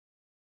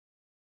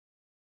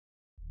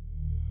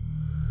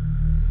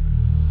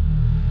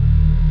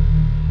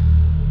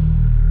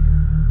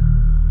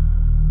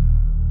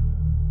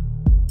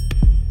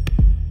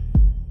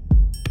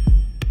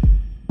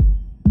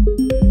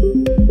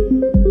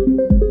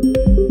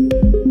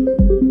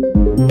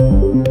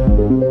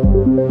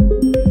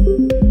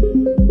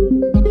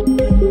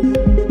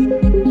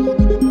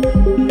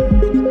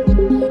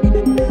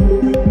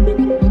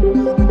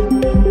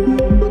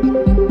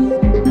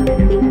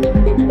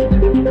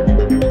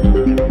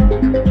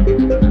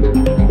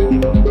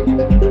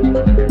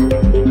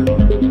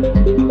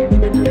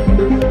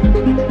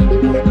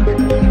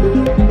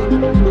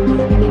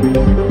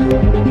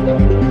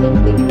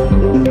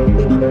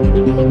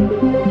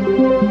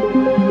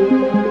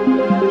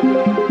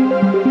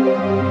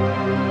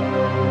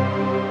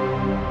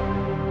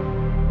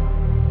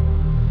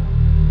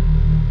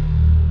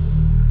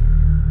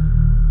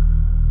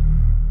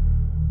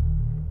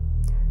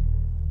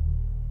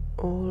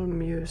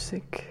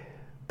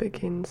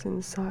begins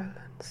in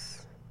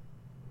silence,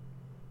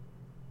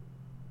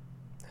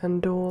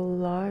 and all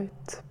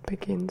light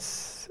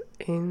begins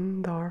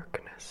in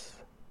darkness.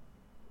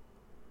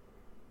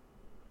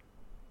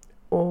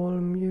 All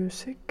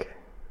music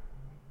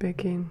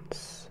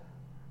begins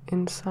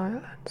in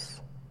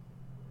silence.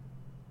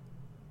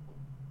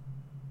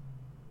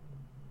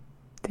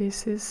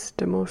 This is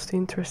the most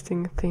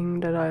interesting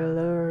thing that I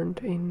learned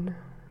in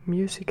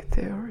music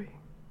theory.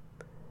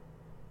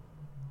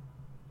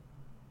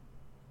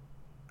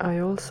 I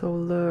also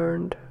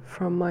learned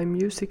from my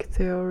music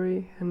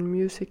theory and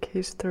music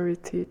history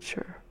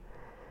teacher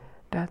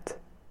that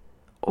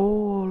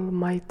all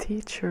my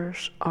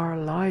teachers are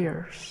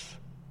liars.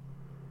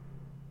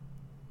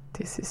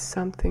 This is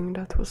something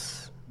that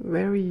was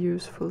very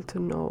useful to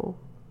know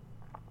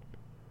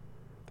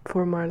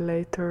for my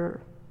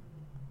later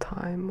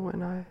time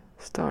when I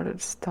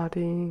started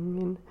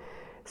studying in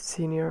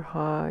senior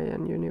high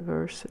and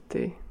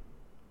university.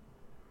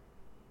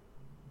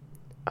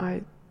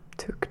 I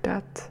took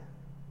that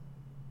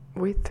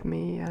with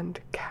me and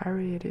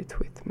carried it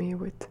with me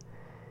with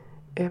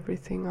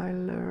everything I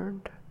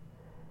learned.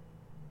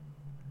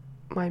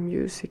 My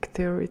music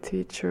theory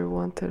teacher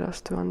wanted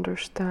us to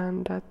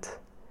understand that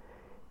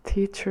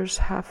teachers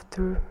have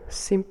to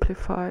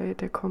simplify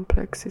the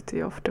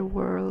complexity of the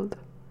world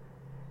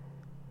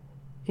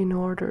in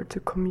order to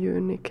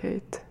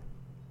communicate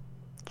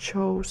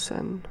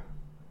chosen,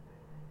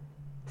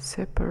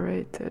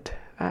 separated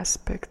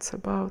aspects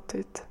about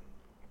it.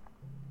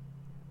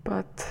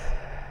 But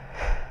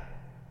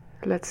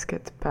let's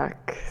get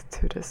back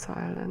to the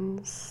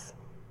silence,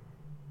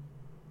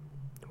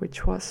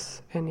 which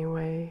was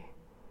anyway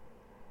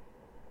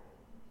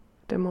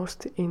the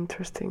most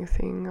interesting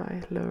thing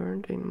I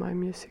learned in my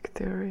music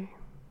theory.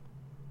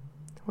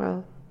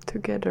 Well,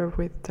 together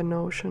with the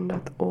notion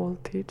that all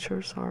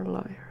teachers are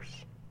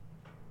liars.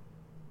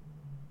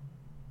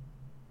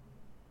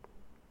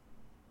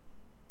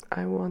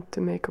 I want to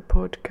make a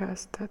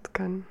podcast that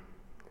can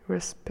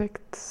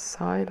respect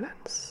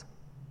silence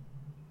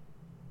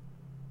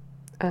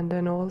and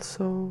then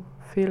also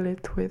fill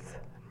it with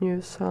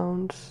new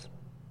sounds.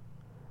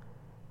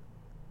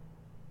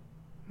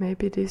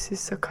 Maybe this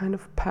is a kind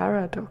of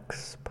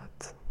paradox,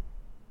 but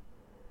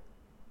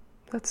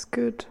that's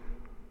good.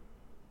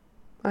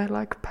 I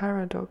like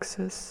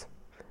paradoxes.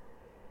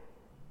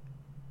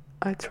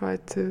 I try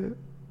to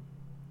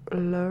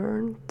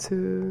learn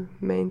to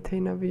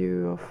maintain a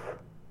view of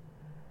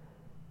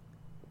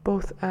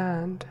both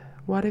and.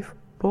 What if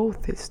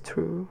both is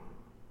true?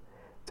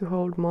 To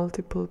hold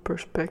multiple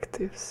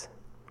perspectives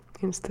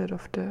instead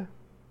of the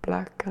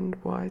black and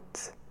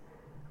white,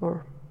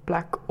 or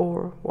black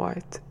or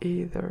white,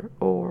 either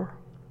or.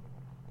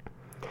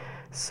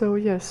 So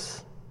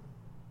yes,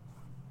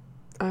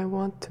 I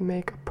want to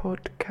make a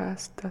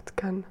podcast that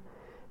can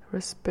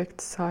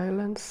respect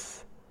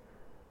silence,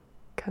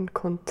 can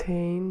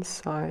contain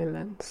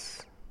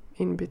silence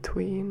in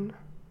between,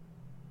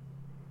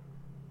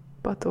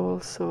 but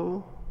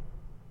also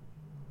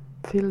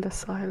fill the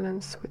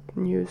silence with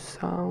new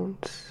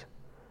sounds,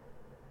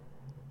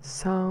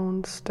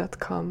 sounds that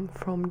come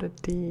from the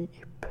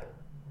deep,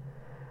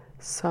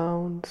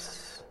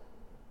 sounds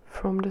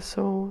from the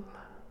soul.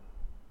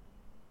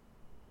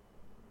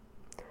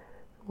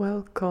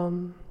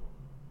 Welcome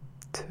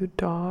to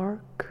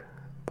Dark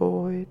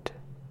Void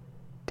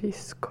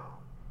Disco.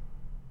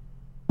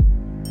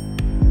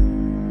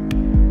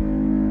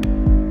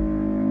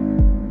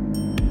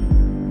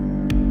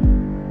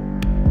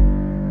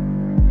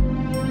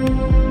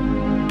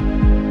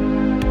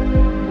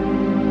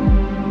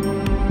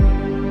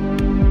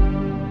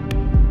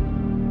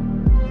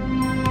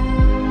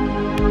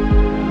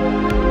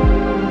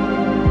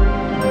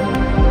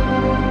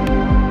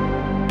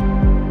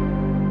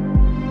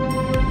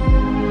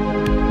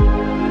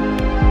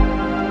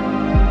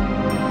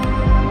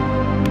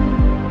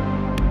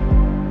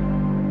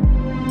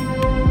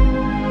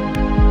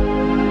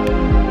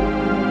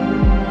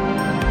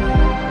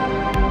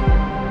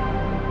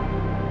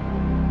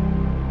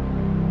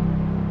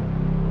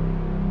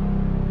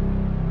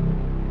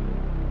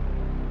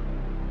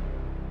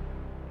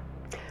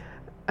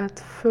 At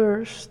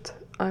first,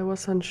 I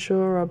was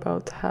unsure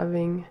about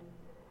having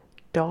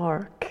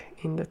dark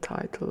in the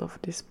title of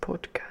this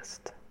podcast.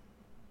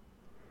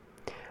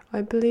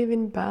 I believe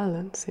in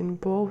balance in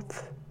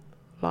both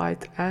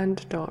light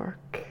and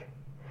dark,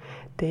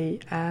 day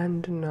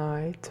and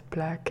night,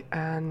 black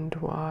and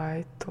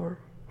white, or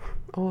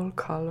all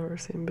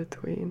colors in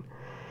between.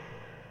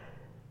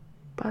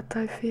 But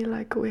I feel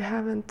like we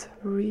haven't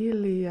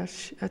really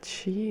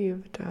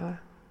achieved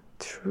a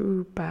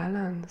true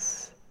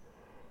balance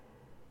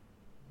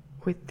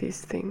with these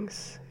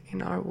things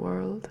in our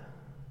world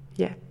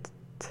yet.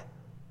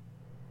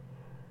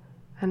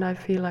 And I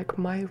feel like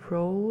my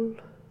role,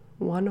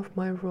 one of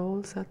my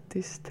roles at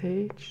this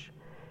stage,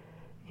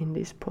 in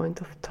this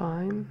point of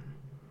time,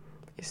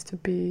 is to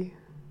be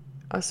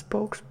a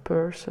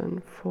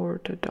spokesperson for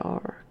the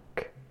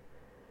dark,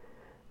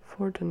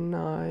 for the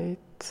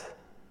night,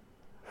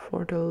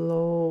 for the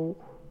low,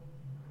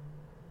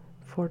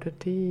 for the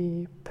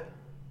deep,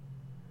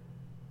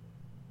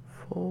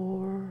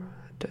 for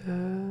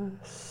the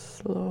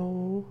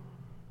slow.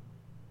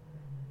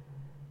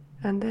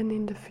 And then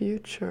in the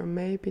future,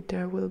 maybe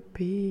there will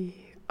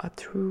be a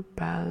true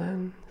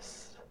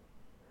balance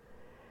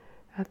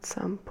at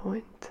some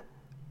point.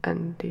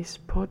 And this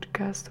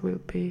podcast will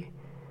be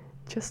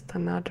just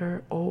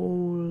another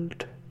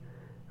old,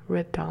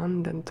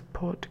 redundant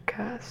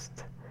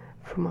podcast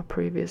from a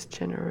previous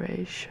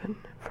generation,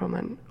 from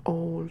an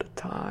old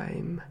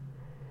time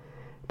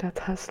that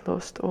has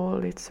lost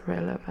all its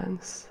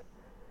relevance.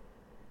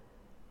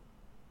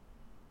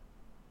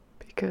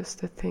 Because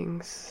the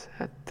things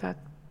at that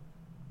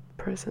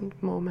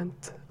present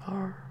moment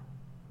are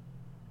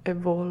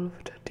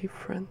evolved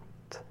different.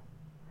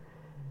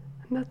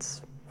 And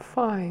that's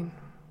fine.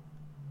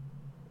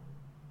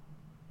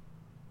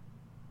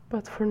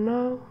 But for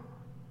now,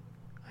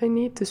 I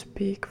need to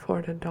speak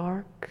for the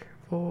dark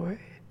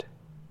void.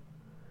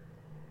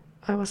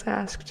 I was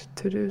asked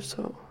to do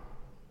so.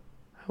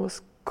 I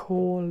was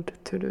called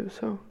to do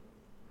so.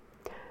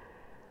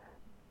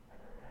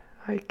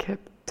 I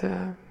kept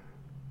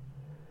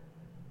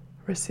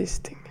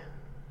resisting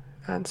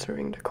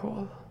answering the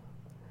call,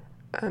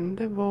 and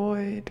the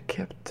void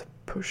kept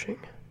pushing.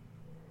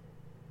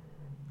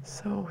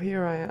 So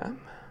here I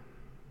am.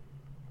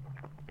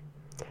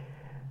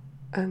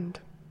 And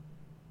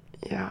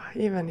yeah,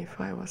 even if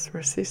I was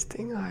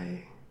resisting,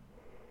 I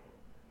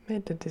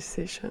made the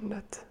decision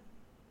that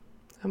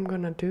I'm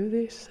gonna do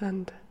this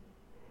and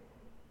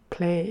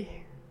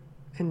play,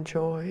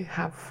 enjoy,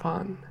 have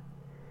fun.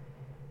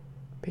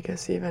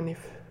 Because even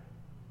if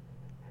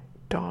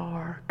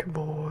dark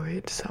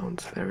void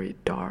sounds very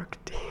dark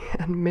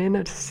and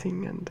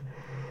menacing, and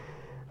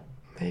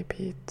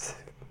maybe it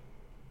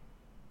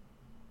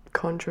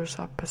conjures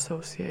up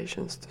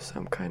associations to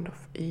some kind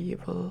of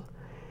evil,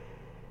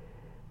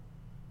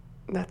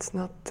 that's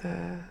not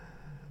the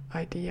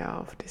idea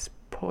of this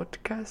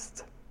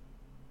podcast.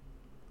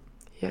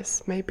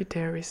 Yes, maybe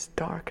there is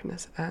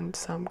darkness and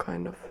some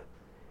kind of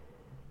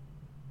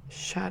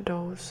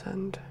shadows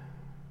and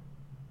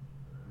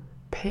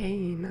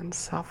pain and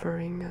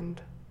suffering and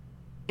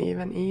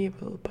even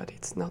evil, but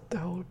it's not the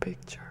whole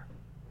picture.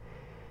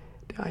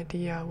 The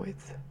idea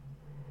with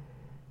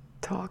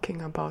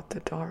talking about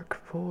the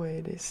dark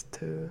void is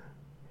to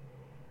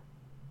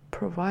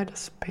provide a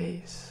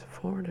space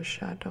for the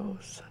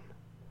shadows and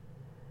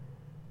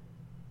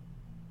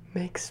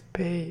make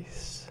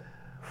space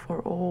for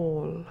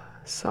all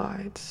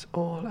sides,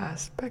 all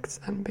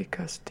aspects, and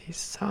because these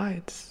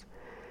sides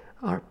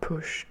are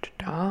pushed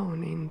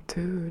down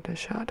into the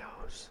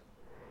shadows,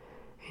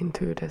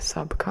 into the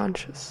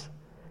subconscious,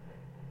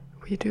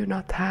 we do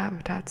not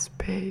have that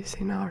space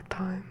in our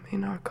time,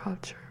 in our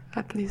culture,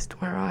 at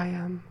least where I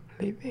am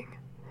living.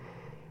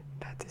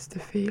 That is the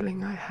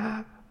feeling I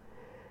have,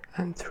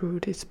 and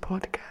through this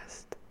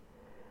podcast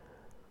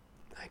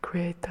I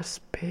create a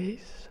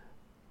space.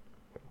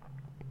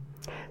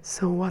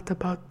 So what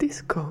about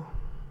disco?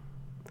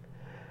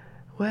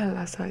 Well,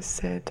 as I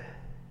said,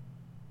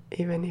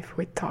 even if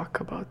we talk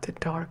about the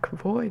dark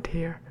void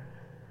here,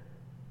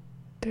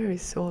 there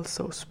is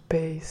also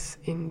space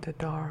in the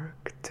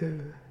dark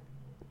to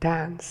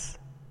dance,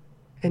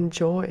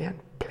 enjoy and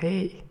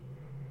play.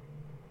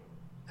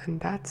 And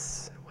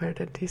that's where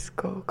the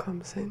disco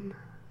comes in.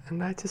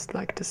 And I just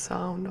like the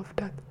sound of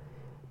that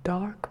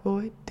dark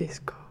void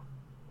disco.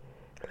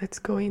 Let's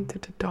go into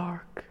the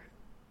dark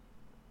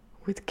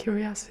with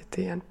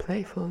curiosity and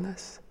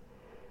playfulness.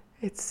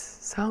 It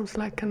sounds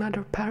like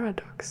another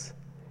paradox.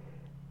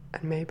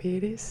 And maybe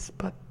it is,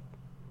 but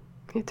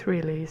it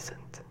really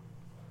isn't.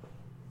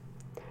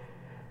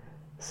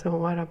 So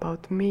what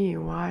about me?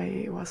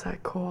 Why was I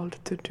called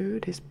to do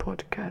this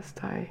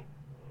podcast?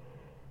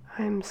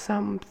 I'm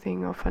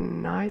something of a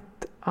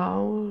night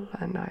owl,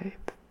 and I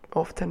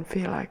often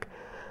feel like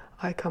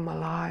I come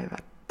alive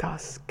at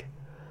dusk.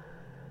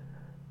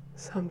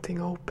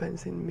 Something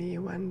opens in me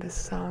when the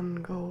sun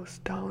goes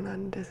down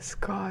and the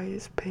sky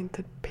is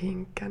painted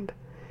pink, and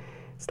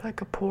it's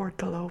like a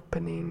portal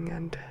opening,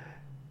 and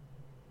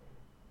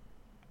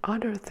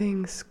other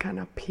things can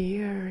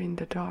appear in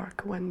the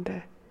dark when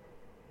the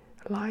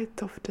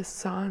light of the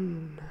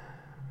sun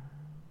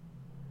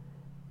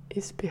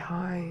is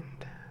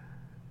behind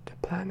the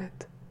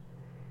planet.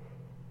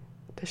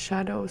 The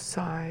shadow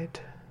side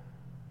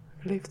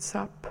lifts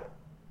up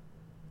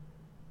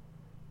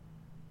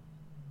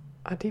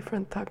a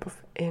different type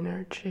of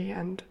energy,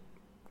 and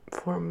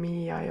for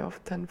me I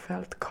often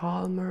felt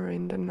calmer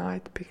in the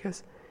night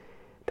because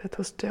that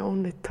was the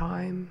only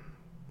time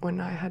when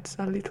I had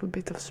a little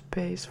bit of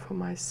space for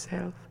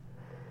myself.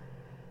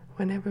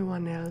 When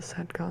everyone else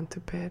had gone to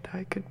bed,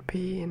 I could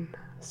be in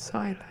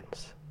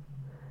silence.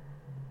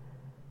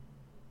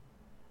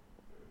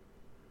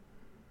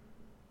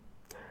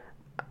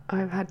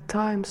 I've had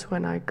times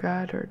when I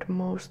gathered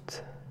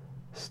most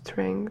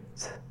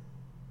strength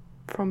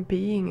from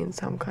being in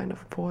some kind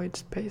of void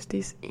space,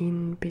 these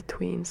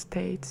in-between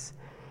states,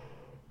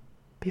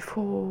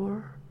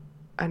 before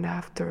and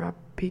after a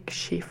big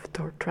shift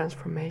or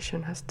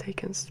transformation has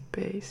taken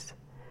space.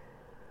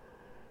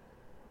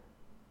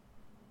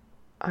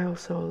 I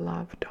also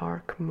love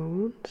dark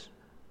moons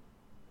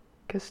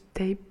because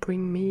they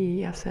bring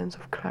me a sense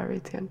of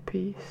clarity and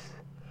peace.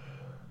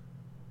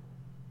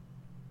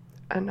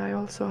 And I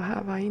also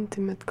have an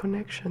intimate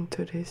connection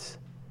to this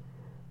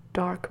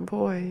dark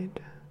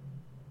void.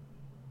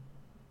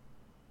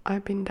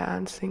 I've been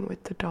dancing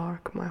with the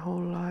dark my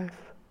whole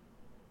life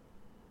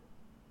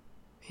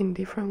in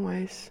different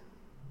ways.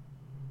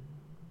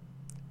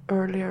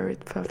 Earlier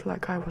it felt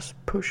like I was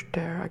pushed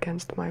there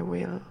against my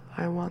will.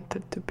 I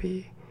wanted to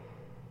be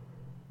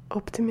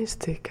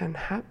optimistic and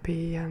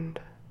happy, and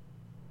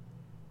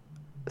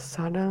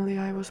suddenly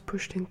I was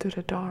pushed into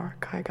the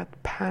dark. I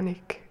got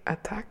panic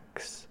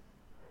attacks,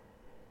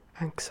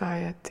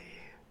 anxiety,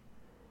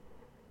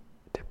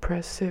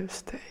 depressive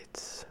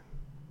states,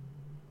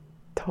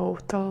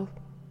 total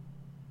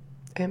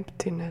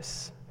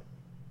emptiness,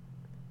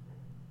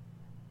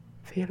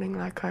 feeling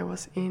like I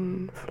was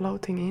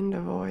floating in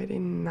the void,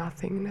 in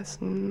nothingness.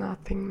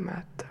 Nothing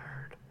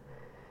mattered.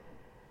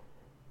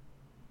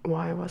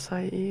 Why was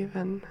I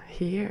even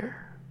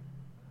here?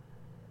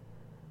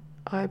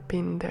 I've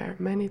been there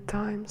many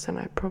times, and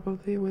I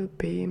probably will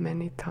be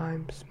many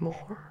times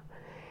more.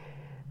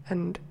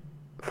 And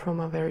from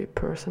a very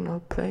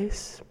personal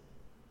place,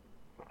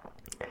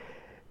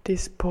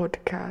 this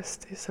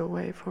podcast is a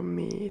way for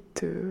me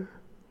to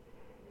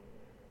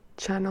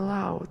channel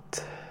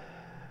out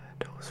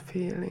those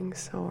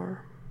feelings,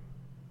 or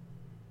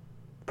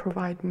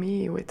provide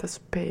me with a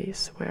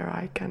space where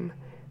I can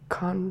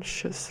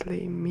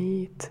consciously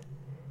meet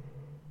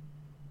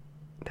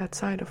that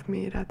side of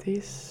me that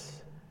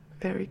is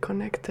very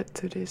connected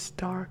to this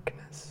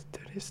darkness, to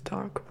this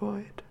dark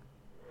void.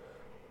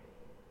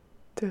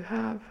 To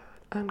have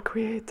and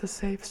create a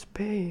safe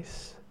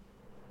space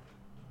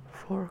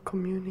for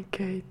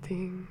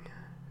communicating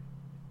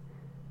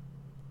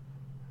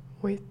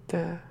with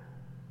the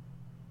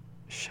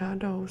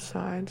shadow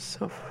sides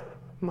of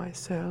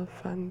myself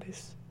and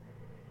this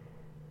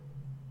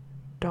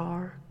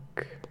dark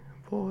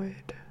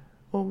void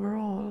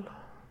overall.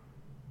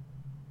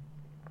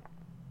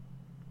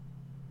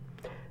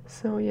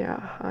 So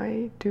yeah,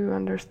 I do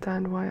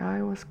understand why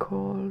I was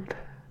called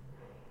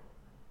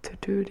to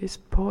do this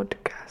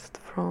podcast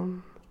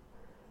from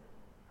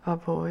a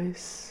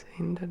voice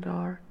in the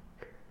dark,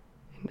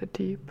 in the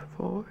deep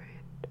void.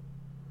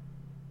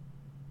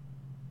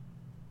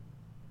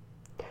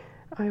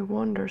 I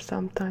wonder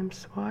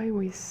sometimes why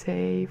we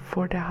say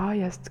for the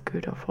highest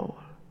good of all.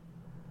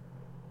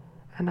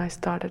 And I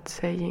started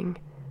saying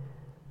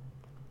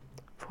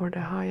for the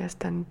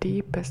highest and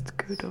deepest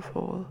good of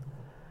all,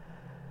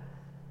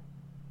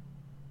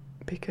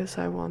 because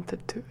I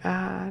wanted to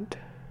add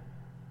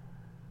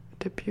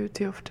the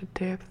beauty of the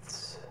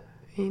depths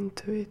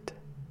into it.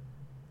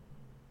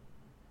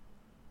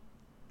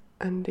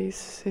 And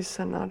this is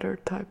another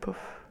type of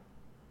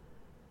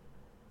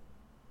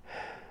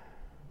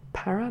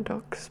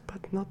paradox,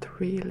 but not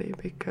really,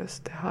 because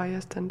the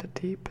highest and the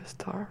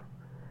deepest are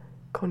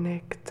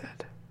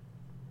connected.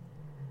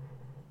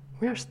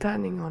 We are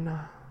standing on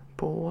a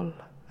ball,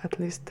 at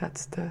least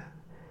that's the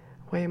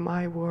way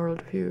my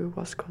worldview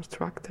was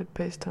constructed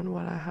based on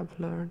what I have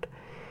learned,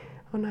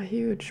 on a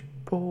huge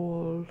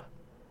ball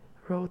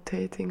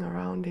rotating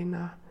around in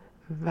a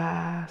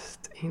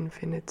vast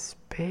infinite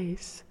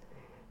space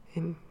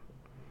in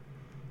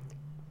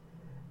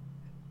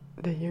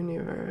the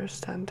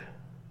universe. And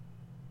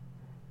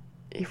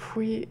if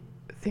we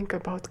think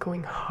about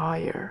going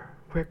higher,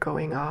 we're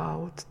going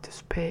out to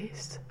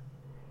space.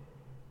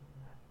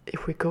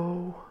 If we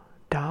go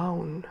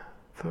down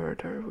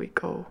further, we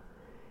go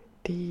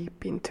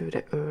deep into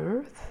the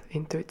earth,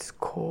 into its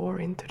core,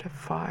 into the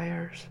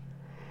fires.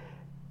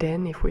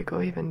 Then if we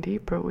go even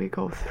deeper, we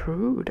go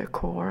through the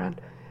core and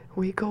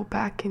we go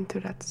back into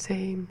that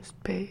same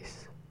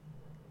space.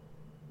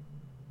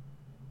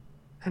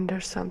 And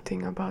there's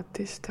something about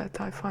this that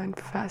I find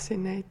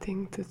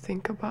fascinating to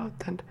think about,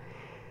 and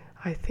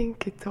I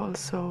think it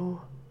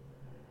also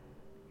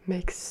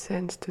makes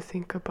sense to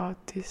think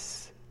about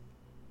this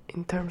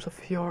in terms of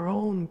your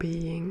own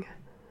being,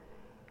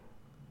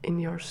 in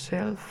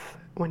yourself.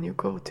 When you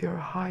go to your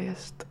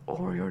highest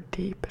or your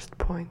deepest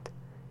point,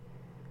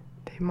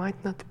 they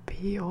might not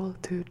be all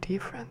too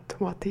different.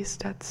 What is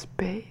that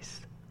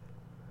space?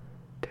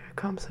 There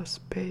comes a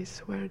space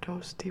where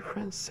those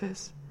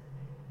differences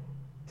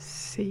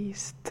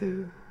cease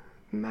to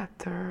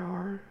matter,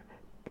 or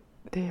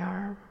they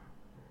are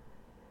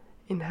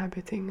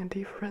inhabiting a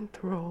different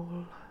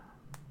role.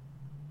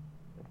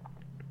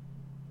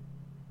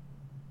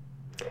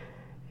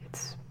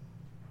 It's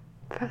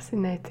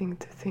fascinating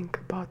to think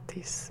about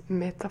these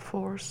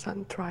metaphors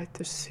and try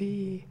to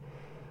see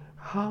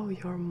how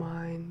your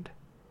mind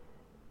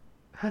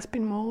has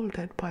been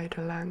molded by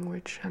the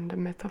language and the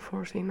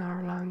metaphors in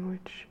our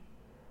language.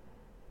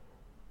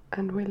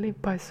 And we live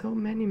by so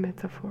many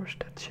metaphors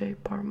that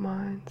shape our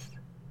minds.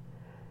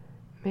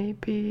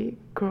 Maybe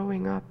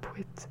growing up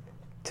with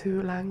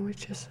 2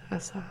 languages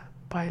as a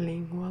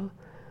bilingual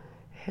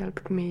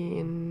helped me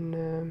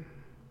in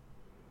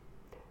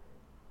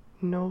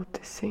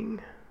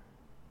noticing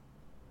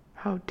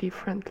how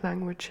different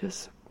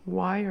languages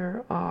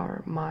wire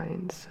our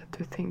minds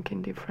to think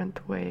in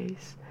different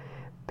ways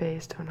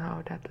based on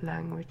how that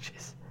language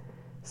is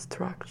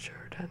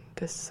structured and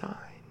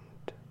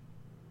designed.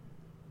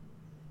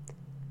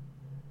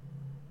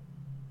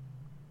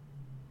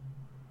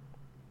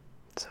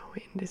 So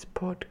in this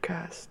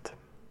podcast,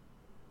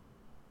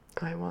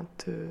 I want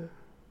to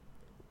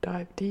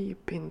dive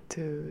deep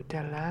into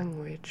the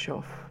language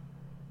of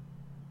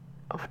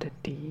the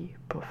deep,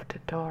 of the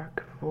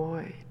dark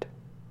void,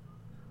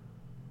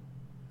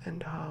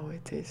 and how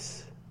it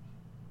is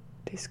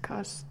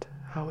discussed,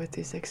 how it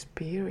is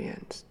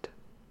experienced.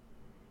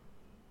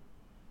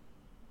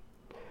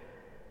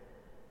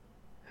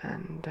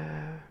 And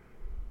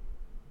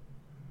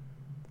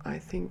I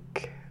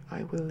think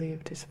I will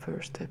leave this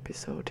first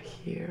episode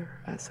here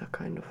as a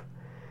kind of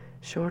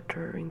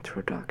shorter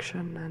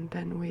introduction, and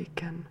then we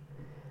can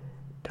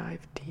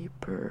dive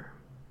deeper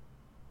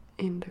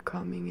in the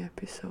coming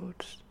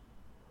episodes.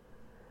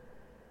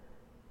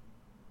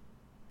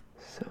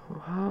 So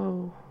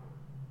how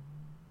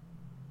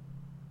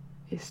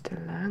is the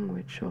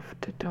language of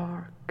the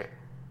dark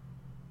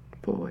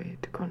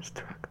void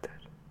constructed?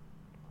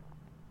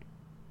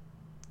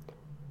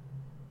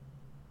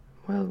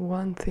 Well,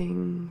 one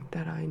thing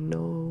that I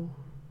know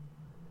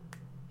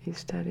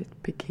is that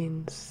it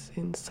begins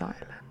in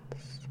silence,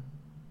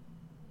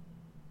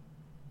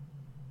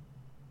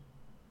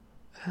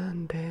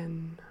 and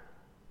then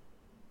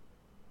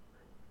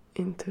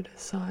into the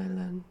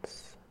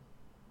silence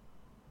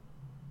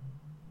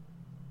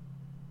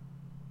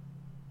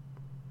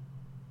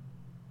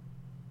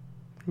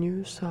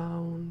new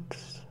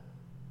sounds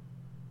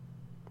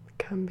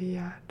can be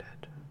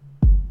added.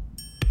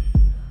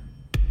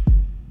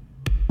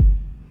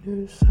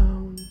 New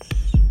sounds,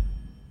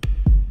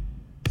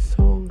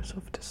 songs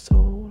of the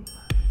soul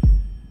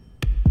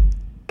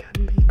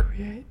can be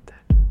created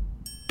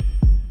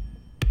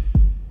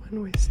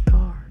when we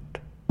start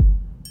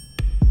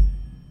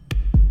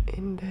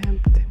in the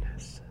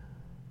emptiness.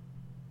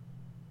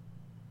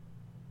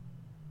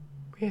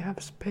 We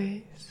have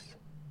space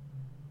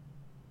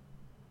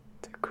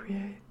to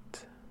create.